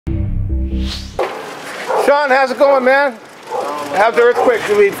Sean, how's it going, man? How's the earthquake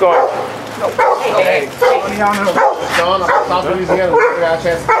relief going? Hey, Sean, I'm from South Louisiana. I got a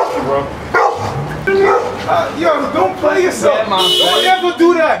chance to talk to you, bro. Yo, don't play yourself. Don't ever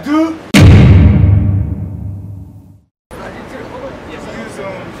do that, dude.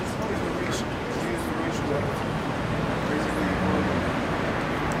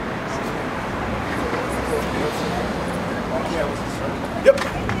 Yep.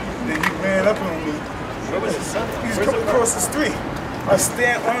 Then he ran up on me. Where was his son? He's coming across the street. I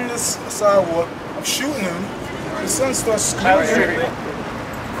stand on this sidewalk. I'm shooting him. The son starts screaming.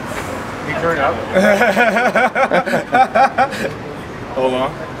 He turned up. Hold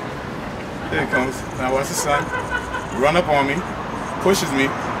on. There it comes. Now watch the son run up on me, pushes me.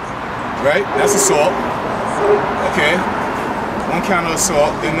 Right? That's assault. Okay. One count of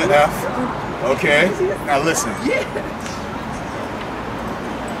assault, then the F. Okay. Now listen.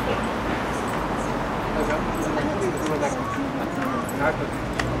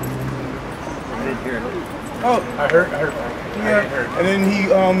 I didn't hear it. Oh, I heard. yeah. And then he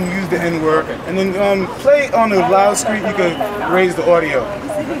used the N-word. And then play on the loud screen. You could raise the audio.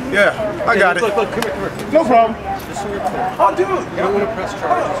 Yeah, I got it. Look, come here. No problem. Just so you're clear. I'll do it. You don't want to press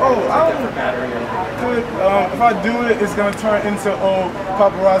charges. Battery or anything. If I do it, it's gonna turn into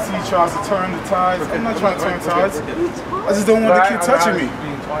paparazzi tries to turn the tides. I'm not trying to turn tides. I just don't want the kid touching me.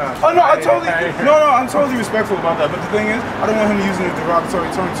 Oh no, I'm totally respectful about that. But the thing is, I don't want him using a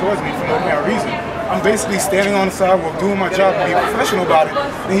derogatory term towards me for no apparent reason. I'm basically standing on the sidewalk doing my job and be professional about it.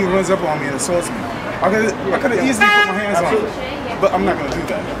 Then he runs up on me and assaults me. I could have easily put my hands on him, but I'm not gonna do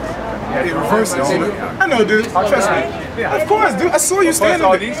that. It reverses. I know, dude. Trust me. Of course, dude. I saw you standing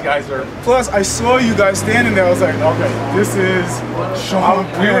there. These guys are. Plus, I saw you guys standing there. I was like, okay, this is Sean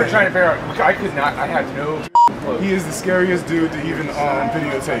Penn. We were trying to figure out. I could not. I had no clue. He is the scariest dude to even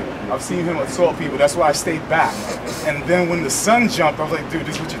videotape. I've seen him assault people. That's why I stayed back. And then when the sun jumped, I was like, dude,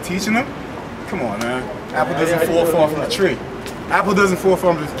 this is what you're teaching him? Come on, man. Apple doesn't fall far from the tree. Apple doesn't fall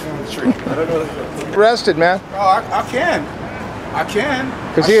from the tree. I don't know. Arrested, man. Oh, I can. I can.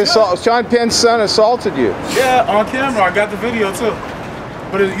 Because Sean Penn's son assaulted you. Yeah, on camera. I got the video too.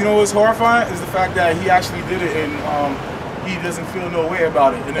 But you know what's horrifying is the fact that he actually did it and he doesn't feel no way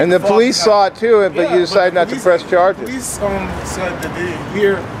about it. And the police saw it too, but you decided not to press charges. The police said that they didn't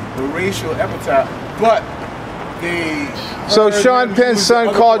hear the racial epithet, but they... So Sean Penn's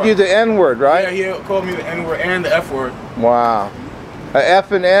son called you the N-word, right? Yeah, he called me the N-word and the F-word. Wow. A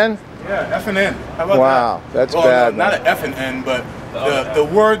F and N? Yeah, F and N. How about wow, that? That's well, bad. No, not an F and N, but the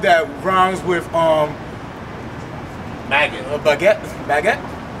word that rhymes with Maggot. Baguette?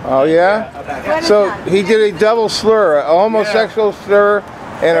 Oh yeah? So he did a double slur, a homosexual slur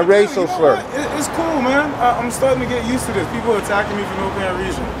and a racial slur. It's cool, man. I'm starting to get used to this. People attacking me for no apparent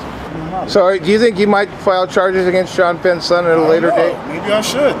reason. So do you think you might file charges against Sean Penn's son at a later date? Maybe I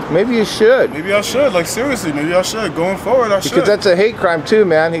should. Maybe you should. Maybe I should. Like seriously, maybe I should. Going forward, I should. Because that's a hate crime too,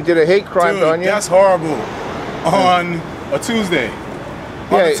 man. He did a hate crime on you. That's horrible. On a Tuesday.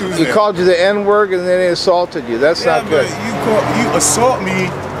 Yeah, he called you the N-word and then he assaulted you. That's not good. You assault me.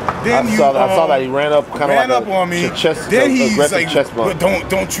 Then I saw that he ran up on me. Then he's like, chest bump. But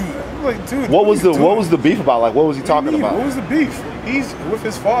don't you like, dude? What was the beef about? Like, what was he talking about? What was the beef? He's with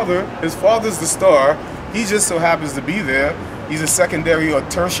his father. His father's the star. He just so happens to be there. He's a secondary or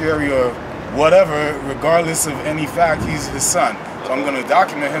tertiary or whatever, regardless of any fact. He's his son. So I'm gonna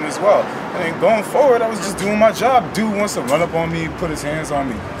document him as well. And then going forward, I was just doing my job. Dude wants to run up on me, put his hands on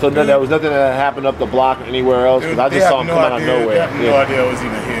me. So there was nothing that happened up the block or anywhere else? Because I just saw him come out of nowhere. They had no idea I was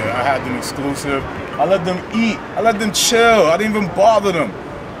even here. I had them exclusive. I let them eat. I let them chill. I didn't even bother them.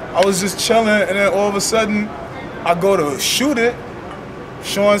 I was just chilling, and then all of a sudden, I go to shoot it.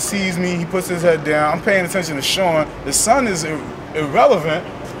 Sean sees me. He puts his head down. I'm paying attention to Sean. The son is irrelevant.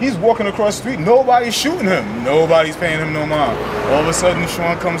 He's walking across the street. Nobody's shooting him. Nobody's paying him no mind. All of a sudden,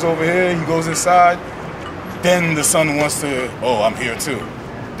 Sean comes over here. He goes inside. Then the son wants to, oh, I'm here too.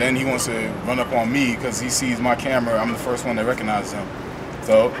 Then he wants to run up on me because he sees my camera. I'm the first one that recognizes him.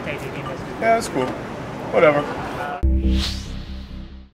 So, yeah, that's cool. Whatever.